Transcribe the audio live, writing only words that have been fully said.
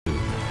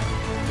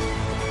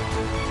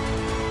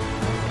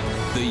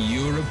The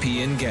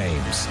European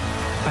Games.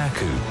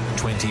 Baku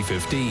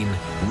 2015.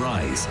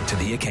 Rise to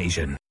the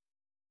occasion.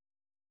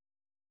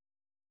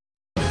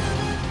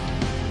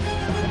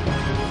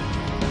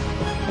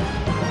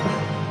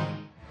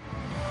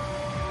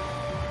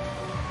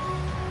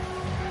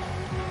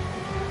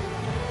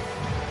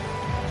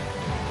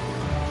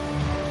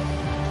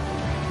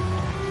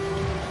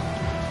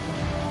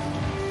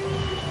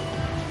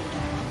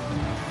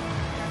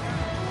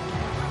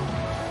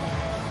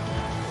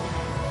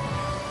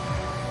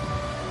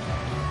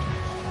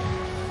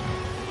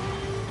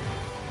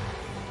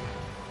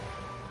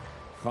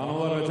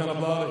 Hanımlar ve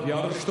canımlar,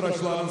 yarış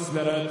iştirakçılarını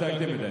sizlere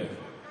takdim edeyim.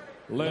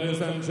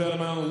 Ladies and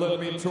gentlemen, let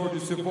me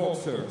introduce you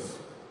boxers.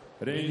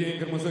 Ringin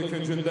kırmızı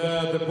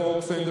küncünde, the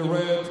boxer in the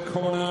red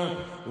corner,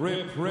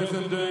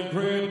 representing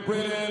Great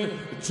Britain,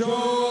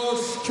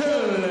 Josh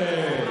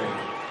Kelly.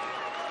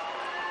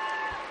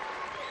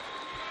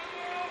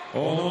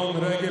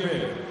 Onun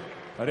rakibi,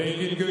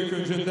 ringin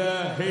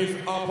gökyüzünde, his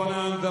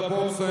opponent, the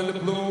boxer in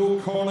the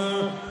blue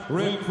corner,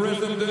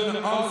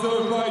 representing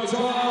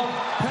Azerbaijan,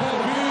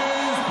 Baku.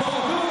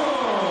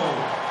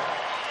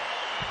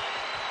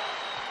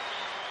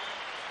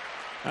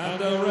 And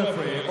the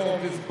referee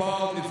of this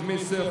bout is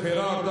Mr.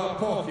 Gerardo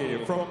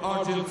Pochi from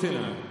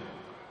Argentina.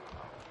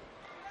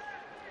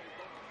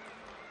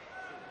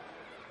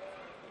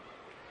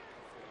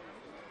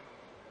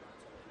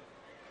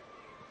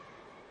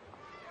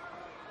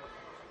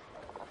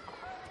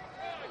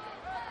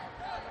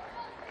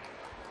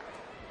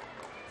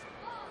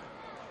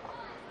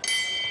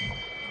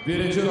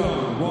 Birinci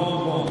round,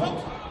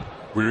 1-1.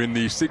 We're in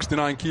the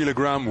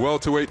 69-kilogram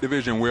welterweight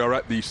division. We are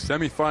at the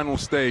semi-final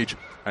stage,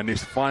 and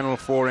this final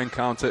four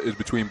encounter is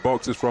between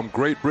boxers from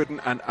Great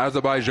Britain and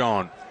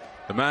Azerbaijan.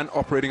 The man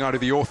operating out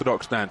of the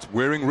orthodox stance,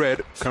 wearing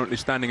red, currently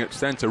standing at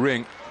center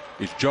ring,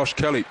 is Josh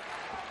Kelly.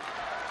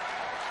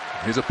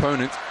 His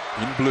opponent,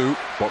 in blue,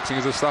 boxing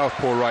as a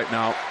southpaw right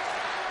now,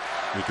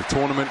 is the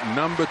tournament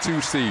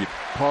 #2 seed,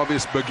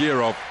 Parvis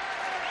Bagirov.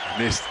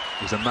 And this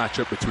is a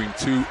matchup between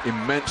two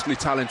immensely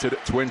talented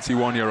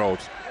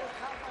 21-year-olds.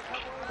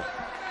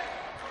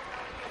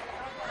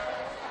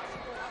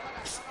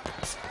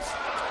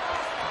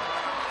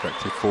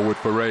 Effective forward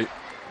foray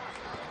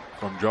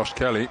from Josh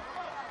Kelly.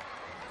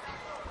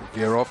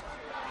 Bagirov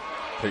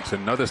takes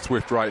another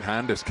swift right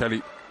hand as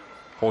Kelly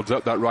holds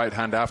up that right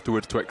hand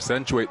afterwards to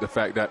accentuate the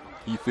fact that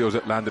he feels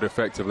it landed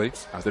effectively,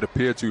 as it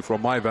appeared to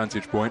from my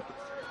vantage point.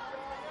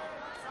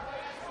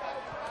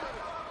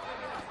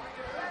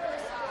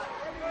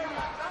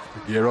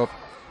 Bagirov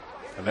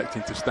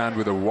electing to stand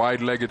with a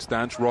wide-legged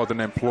stance rather than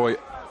employ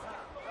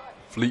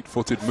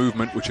fleet-footed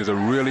movement, which is a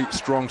really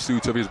strong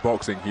suit of his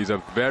boxing. He's a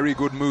very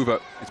good mover,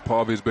 it's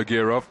Parvis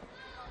Bagirov.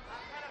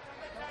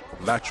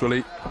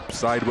 Laterally,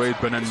 sideways,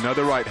 but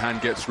another right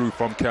hand gets through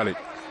from Kelly.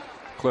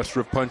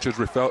 Cluster of punches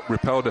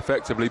repelled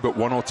effectively, but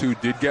one or two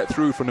did get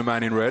through from the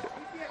man in red.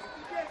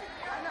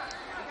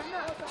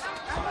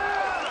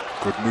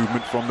 Good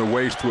movement from the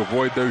waist to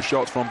avoid those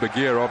shots from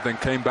Bagirov, then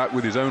came back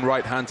with his own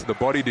right hand to the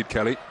body, did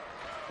Kelly.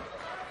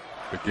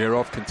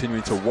 Bagirov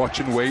continuing to watch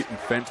and wait and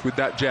fence with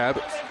that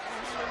jab.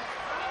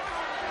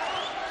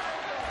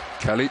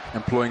 Kelly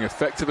employing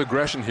effective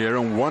aggression here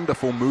and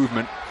wonderful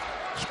movement,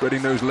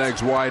 spreading those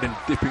legs wide and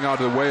dipping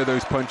out of the way of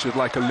those punches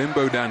like a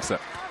limbo dancer.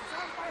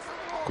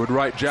 Good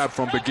right jab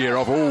from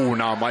Bagirov. Oh,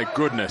 now, my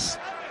goodness.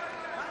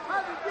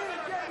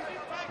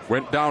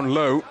 Went down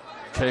low,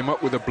 came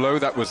up with a blow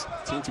that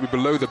seemed to be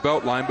below the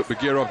belt line, but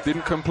Bagirov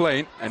didn't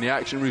complain, and the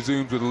action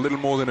resumes with a little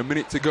more than a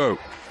minute to go.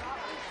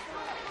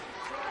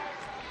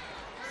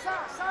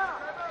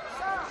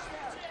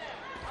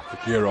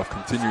 Bagirov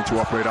continuing to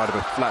operate out of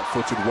a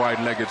flat-footed,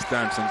 wide-legged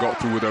stance and got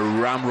through with a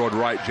ramrod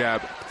right jab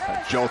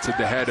that jolted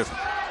the head of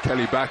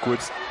Kelly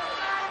backwards.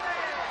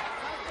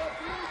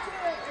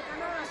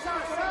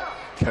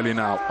 Kelly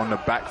now on the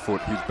back foot,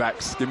 his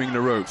back skimming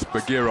the ropes.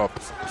 Bagirov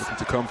looking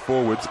to come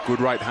forwards. Good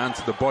right hand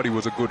to the body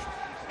was a good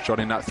shot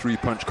in that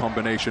three-punch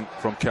combination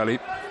from Kelly.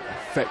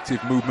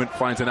 Effective movement,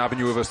 finds an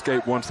avenue of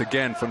escape once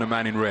again from the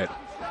man in red.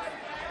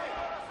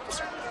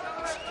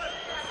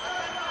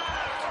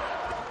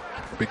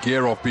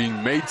 Bagirov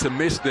being made to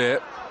miss there.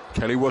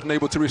 Kelly wasn't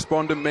able to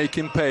respond and make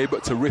him pay,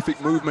 but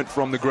terrific movement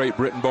from the Great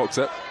Britain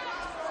boxer.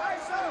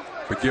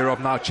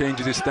 Bagirov now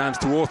changes his stance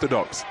to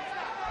orthodox.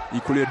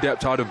 Equally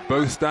adept out of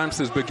both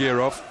stances,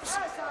 Bagirov.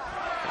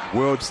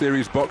 World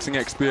Series boxing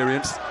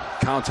experience.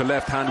 Counter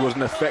left hand was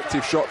an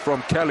effective shot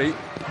from Kelly.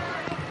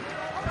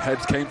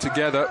 Heads came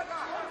together.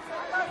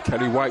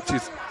 Kelly wiped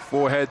his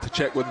forehead to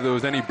check whether there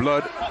was any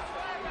blood.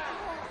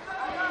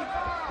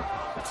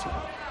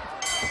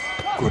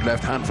 Good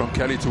left hand from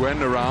Kelly to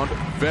end the round.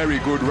 Very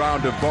good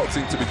round of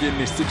boxing to begin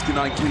this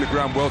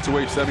 69-kilogram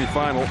welterweight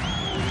semi-final.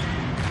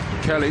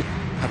 Kelly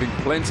having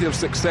plenty of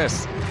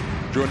success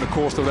during the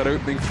course of that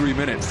opening 3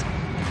 minutes.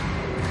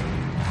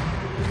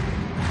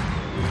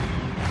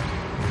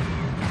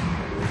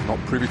 Not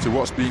privy to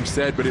what's being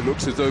said, but it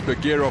looks as though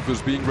Bagirov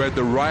was being read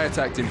the riot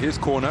act in his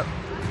corner.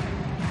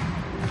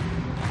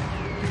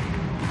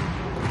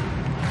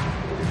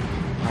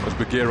 That was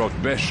Bagirov's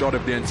best shot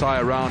of the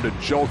entire round, a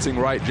jolting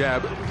right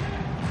jab.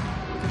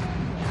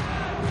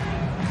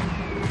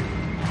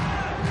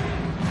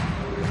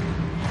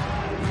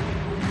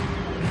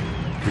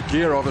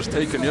 Bagirov has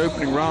taken the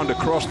opening round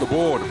across the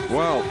board.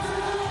 Well,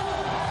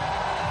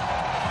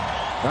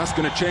 that's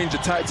going to change the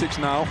tactics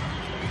now.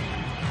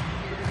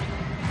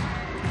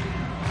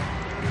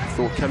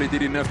 Thought Kelly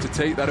did enough to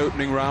take that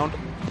opening round,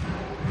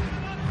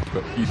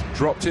 but he's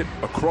dropped it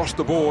across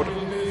the board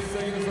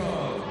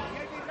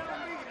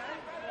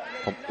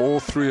from all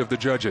three of the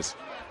judges.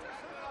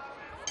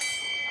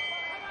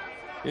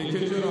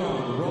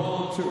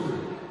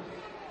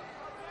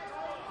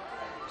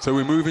 So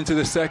we move into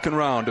the second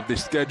round of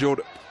this scheduled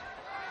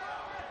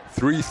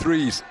 3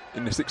 threes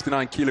in the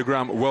 69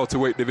 kilogram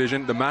welterweight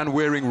division. The man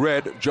wearing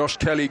red, Josh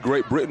Kelly,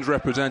 Great Britain's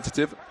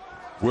representative,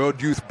 World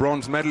Youth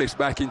bronze medalist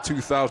back in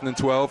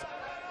 2012,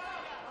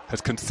 has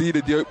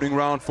conceded the opening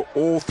round for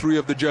all three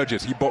of the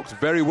judges. He boxed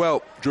very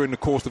well during the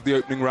course of the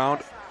opening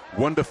round.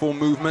 Wonderful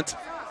movement,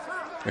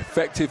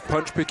 effective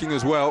punch picking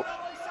as well.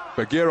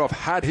 Bagirov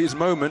had his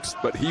moments,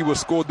 but he was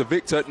scored the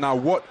victor. Now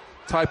what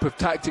type of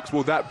tactics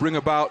will that bring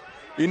about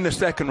in the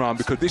second round?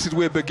 Because this is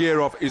where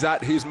Bagirov is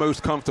at his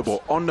most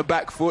comfortable, on the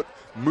back foot,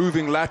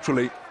 moving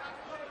laterally.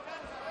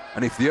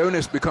 And if the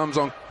onus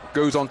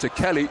goes on to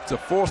Kelly to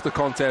force the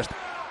contest,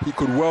 he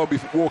could well be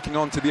walking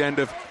on to the end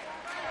of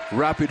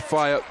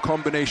rapid-fire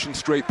combination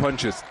straight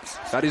punches.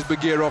 That is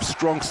Bagirov's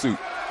strong suit,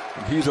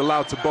 and he's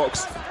allowed to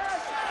box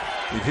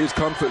in his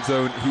comfort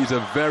zone. He's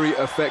a very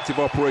effective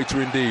operator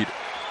indeed.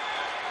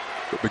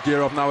 But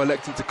Bagirov now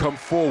electing to come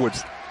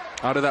forwards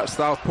out of that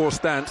southpaw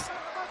stance.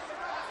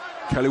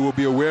 Kelly will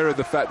be aware of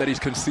the fact that he's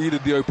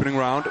conceded the opening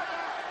round.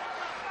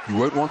 He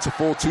won't want to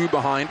fall too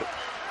behind.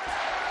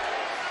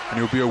 And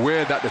he'll be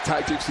aware that the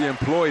tactics he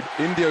employed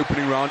in the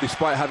opening round,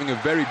 despite having a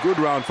very good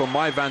round from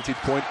my vantage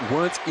point,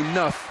 weren't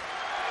enough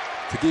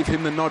to give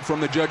him the nod from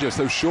the judges.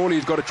 So surely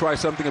he's got to try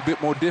something a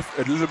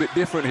little bit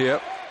different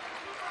here.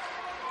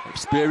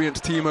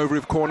 Experienced team over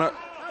his corner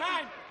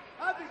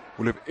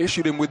will have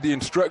issued him with the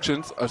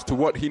instructions as to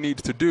what he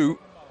needs to do.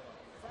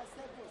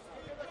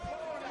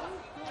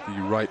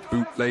 The right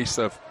boot lace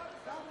of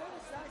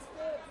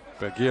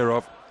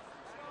Bagirov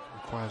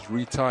requires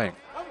retying.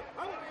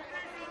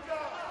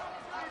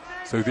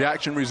 So the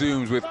action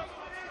resumes with,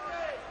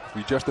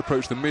 we just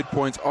approached the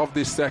midpoint of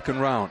this second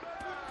round.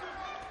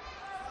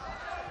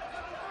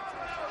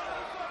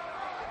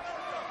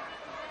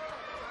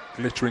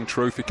 Glittering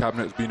trophy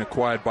cabinet has been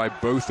acquired by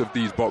both of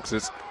these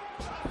boxers.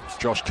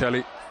 Josh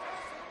Kelly,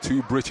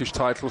 2 British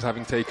titles,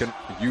 having taken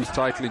a youth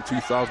title in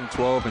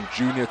 2012 and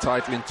junior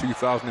title in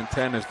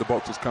 2010 as the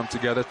boxers come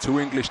together. 2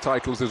 English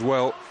titles as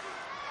well,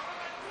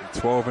 in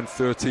 12 and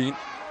 13.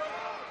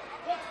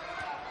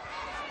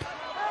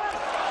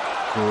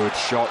 Good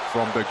shot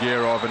from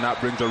Bagirov, and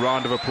that brings a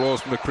round of applause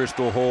from the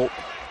Crystal Hall.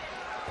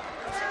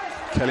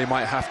 Kelly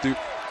might have to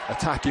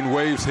attack in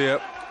waves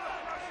here,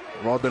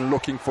 rather than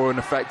looking for an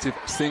effective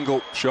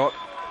single shot.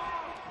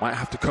 Might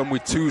have to come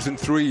with 2s and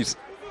 3s,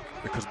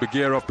 because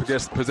Bagirov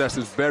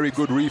possesses very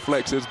good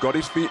reflexes. Got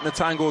his feet in a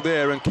tangle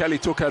there, and Kelly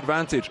took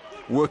advantage,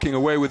 working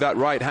away with that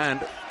right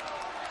hand.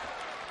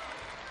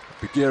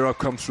 Bagirov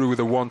comes through with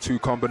a 1-2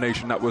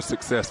 combination that was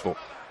successful.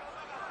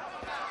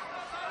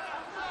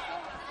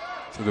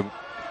 So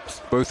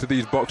both of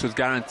these boxers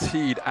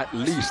guaranteed at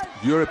least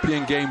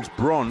European Games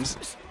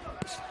bronze.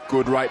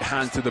 Good right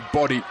hand to the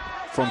body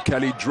from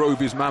Kelly, drove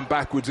his man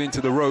backwards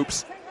into the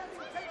ropes.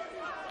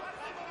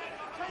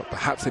 But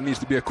perhaps there needs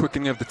to be a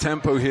quickening of the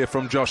tempo here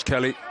from Josh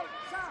Kelly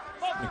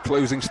in the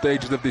closing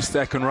stages of this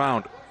second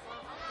round.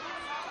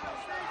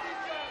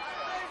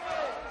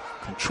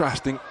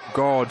 Contrasting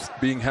guards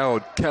being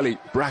held. Kelly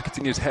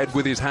bracketing his head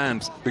with his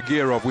hands.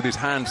 Bagirov with his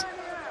hands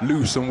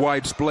loose and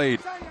wide splayed.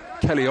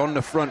 Kelly on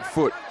the front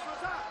foot.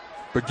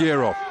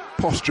 Bagirov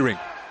posturing,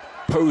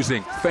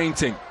 posing,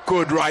 feinting.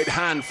 Good right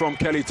hand from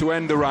Kelly to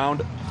end the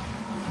round.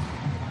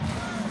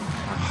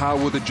 How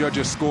will the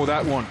judges score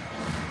that one?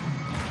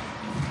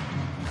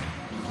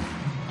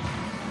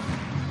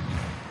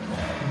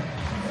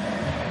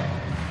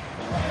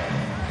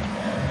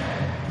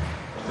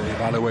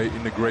 Dave Alloway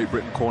in the Great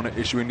Britain corner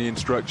issuing the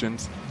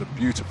instructions. The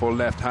beautiful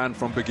left hand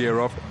from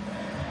Bagirov.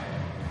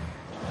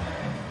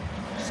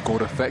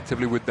 Scored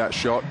effectively with that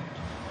shot.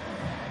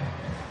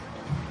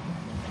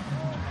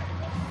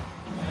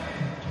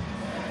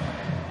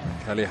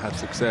 Kelly had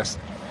success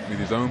with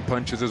his own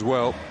punches as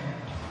well.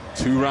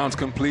 2 rounds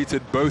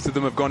completed, both of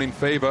them have gone in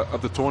favor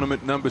of the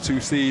tournament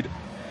 #2 seed.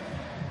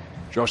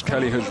 Josh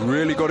Kelly has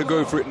really got to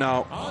go for it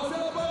now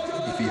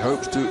if he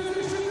hopes to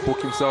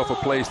book himself a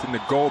place in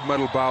the gold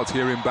medal bout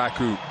here in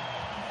Baku.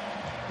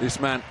 This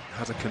man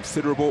has a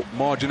considerable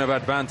margin of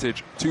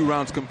advantage. 2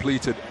 rounds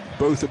completed,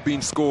 both have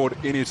been scored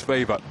in his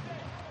favor.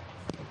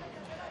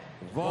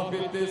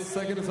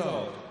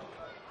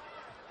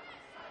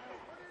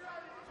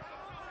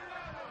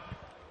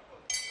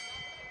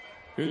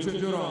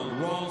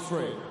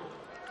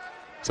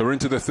 So we're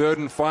into the third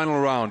and final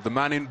round. The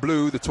man in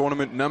blue, the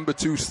tournament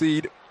 #2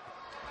 seed,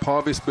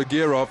 Parvis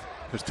Bagirov,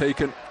 has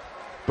taken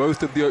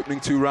both of the opening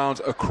 2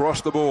 rounds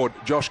across the board.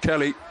 Josh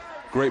Kelly,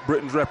 Great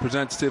Britain's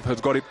representative,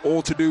 has got it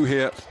all to do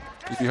here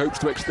if he hopes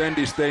to extend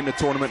his stay in the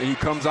tournament, and he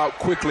comes out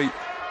quickly,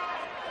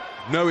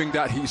 knowing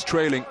that he's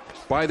trailing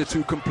by the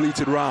 2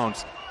 completed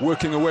rounds,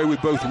 working away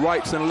with both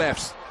rights and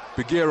lefts.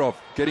 Bagirov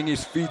getting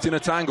his feet in a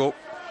tangle.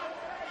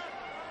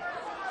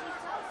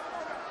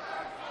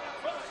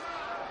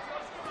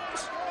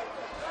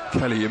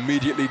 Kelly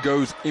immediately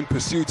goes in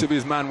pursuit of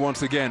his man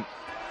once again,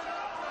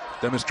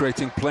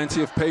 demonstrating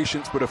plenty of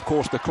patience, but of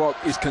course the clock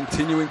is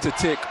continuing to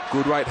tick.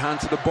 Good right hand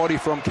to the body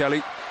from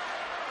Kelly.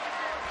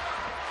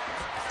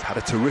 He's had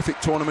a terrific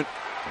tournament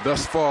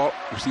thus far,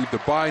 received a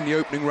bye in the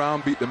opening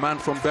round, beat the man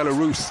from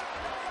Belarus,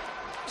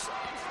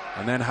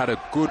 and then had a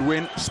good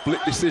win, split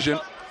decision,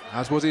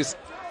 as was his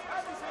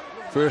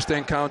first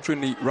encounter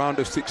in the round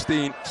of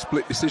 16,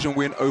 split decision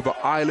win over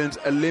Ireland's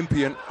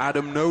Olympian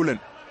Adam Nolan.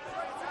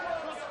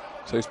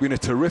 So it's been a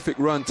terrific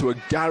run to a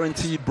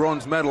guaranteed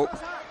bronze medal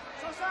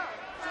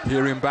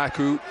here in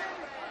Baku.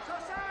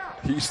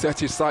 He set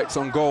his sights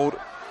on gold,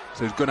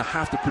 so he's going to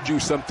have to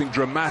produce something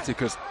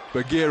dramatic as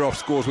Bagirov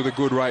scores with a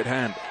good right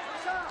hand.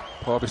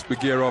 Parvis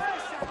Bagirov,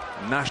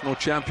 national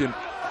champion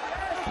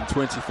in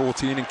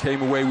 2014, and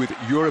came away with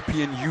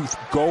European Youth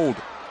Gold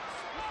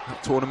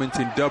at tournament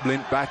in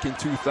Dublin back in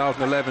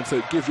 2011, so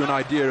it gives you an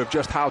idea of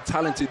just how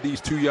talented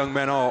these 2 young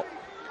men are.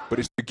 But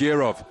it's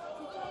Bagirov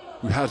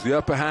who has the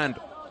upper hand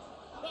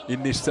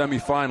in this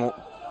semi-final.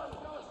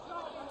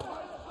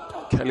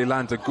 Kelly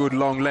lands a good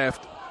long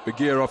left.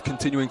 Bagirov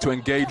continuing to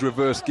engage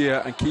reverse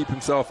gear and keep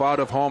himself out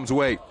of harm's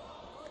way.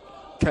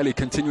 Kelly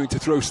continuing to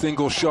throw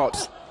single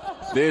shots.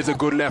 There's a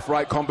good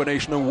left-right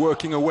combination and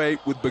working away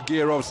with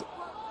Bagirov's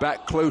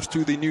back close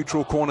to the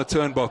neutral corner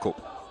turnbuckle.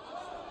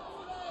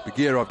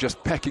 Bagirov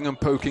just pecking and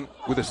poking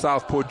with a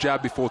southpaw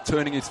jab before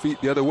turning his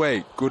feet the other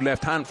way. Good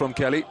left hand from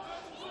Kelly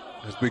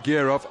as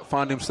Bagirov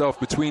found himself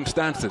between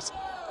stances.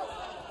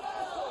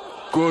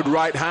 Good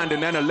right hand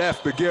and then a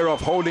left.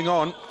 Bagirov holding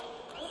on.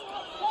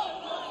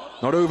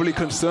 Not overly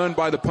concerned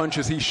by the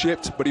punches he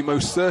shipped, but he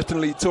most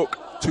certainly took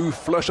 2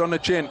 flush on the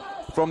chin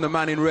from the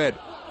man in red.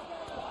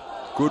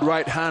 Good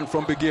right hand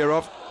from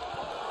Bagirov,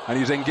 and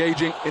he's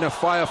engaging in a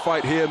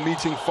firefight here,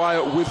 meeting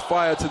fire with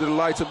fire to the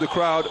delight of the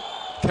crowd.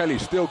 Kelly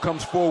still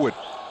comes forward,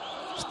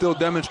 still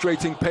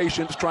demonstrating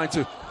patience, trying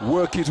to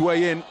work his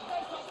way in.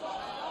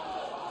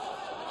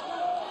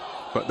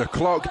 But the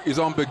clock is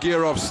on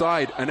Bagirov's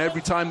side, and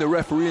every time the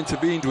referee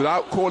intervenes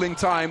without calling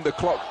time, the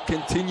clock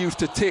continues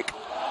to tick.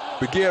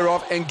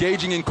 Bagirov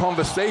engaging in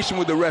conversation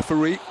with the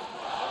referee,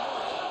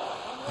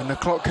 and the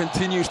clock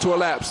continues to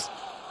elapse.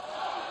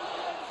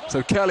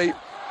 So Kelly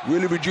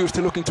really reduced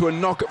to looking to a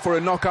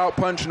knockout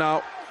punch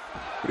now,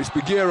 but it's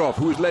Bagirov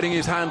who is letting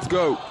his hands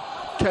go.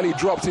 Kelly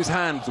drops his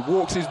hands,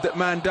 walks his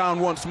man down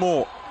once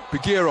more.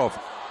 Bagirov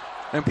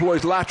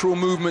employs lateral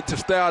movement to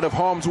stay out of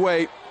harm's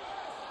way.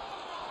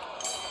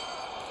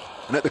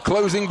 And at the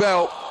closing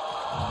bell,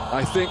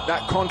 I think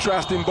that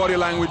contrast in body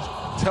language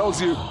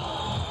tells you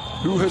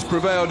who has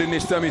prevailed in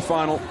this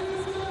semi-final.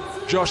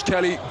 Josh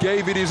Kelly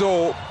gave it his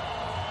all,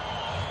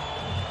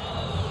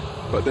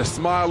 but the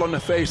smile on the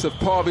face of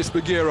Parvis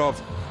Bagirov,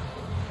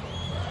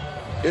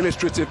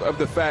 illustrative of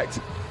the fact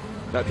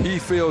that he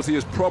feels he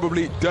has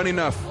probably done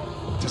enough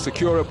to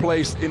secure a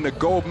place in the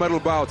gold medal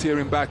bout here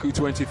in Baku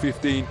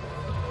 2015.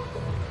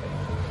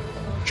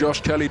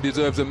 Josh Kelly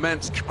deserves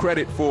immense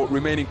credit for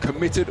remaining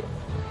committed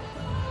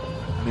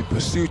and in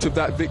pursuit of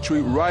that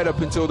victory right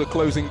up until the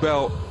closing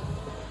bell.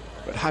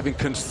 But having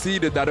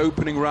conceded that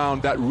opening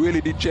round, that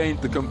really did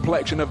change the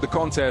complexion of the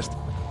contest.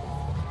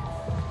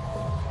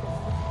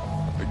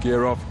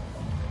 Bagirov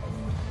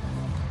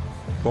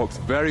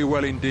boxed very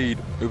well indeed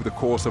over the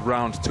course of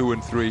rounds 2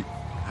 and 3.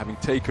 Having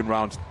taken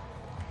rounds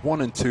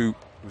 1 and 2,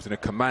 he was in a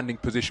commanding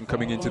position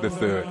coming into the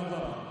third.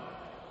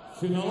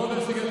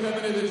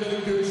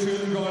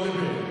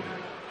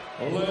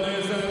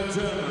 Ladies and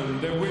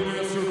gentlemen, the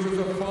winner surges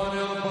the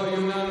final by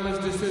unanimous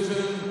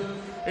decision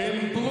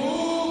in blue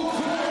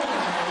corner.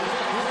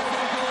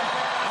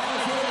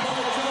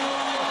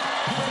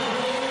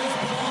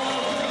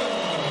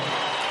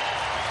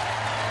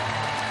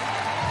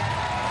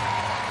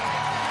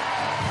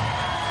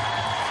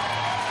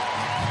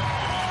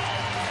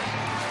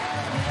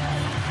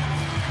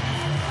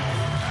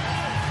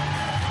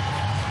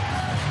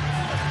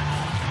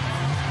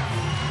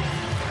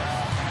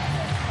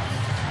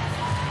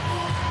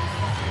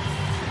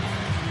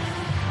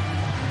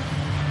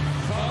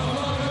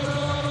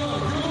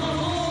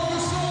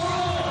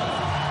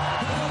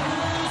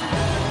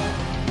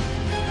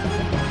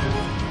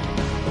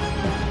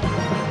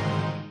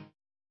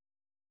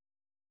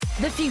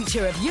 The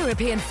future of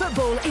European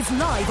football is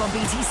live on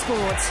BT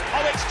Sport.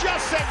 Oh, it's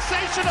just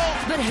sensational!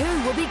 But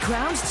who will be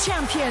crowned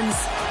champions?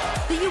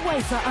 The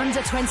UEFA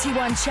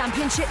Under-21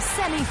 Championship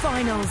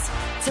semi-finals.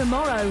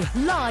 Tomorrow,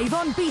 live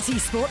on BT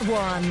Sport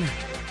 1.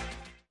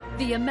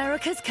 The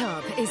America's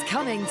Cup is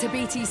coming to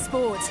BT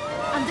Sport.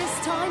 And this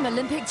time,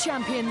 Olympic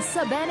champion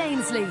Sir Ben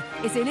Ainsley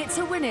is in it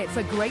to win it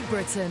for Great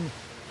Britain.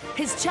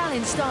 His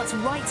challenge starts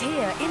right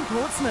here in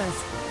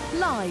Portsmouth.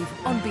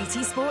 live on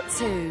BT Sport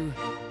 2.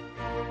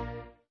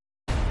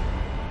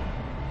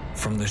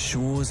 From the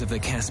shores of the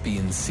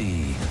Caspian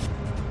Sea,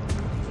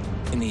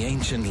 in the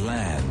ancient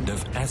land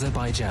of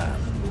Azerbaijan,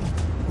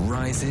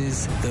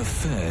 rises the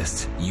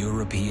first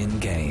European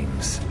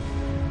Games.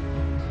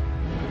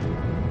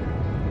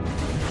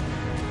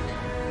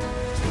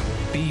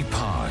 Be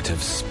part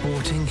of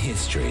sporting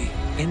history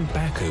in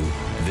Baku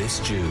this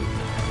June.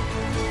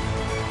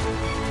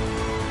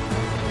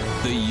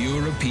 The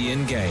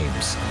European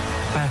Games.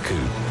 Baku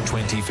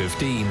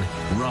 2015.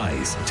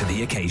 Rise to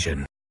the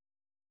occasion.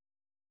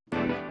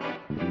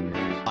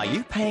 Are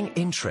you paying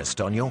interest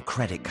on your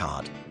credit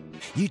card?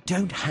 You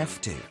don't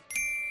have to.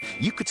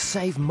 You could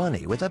save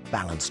money with a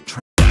balanced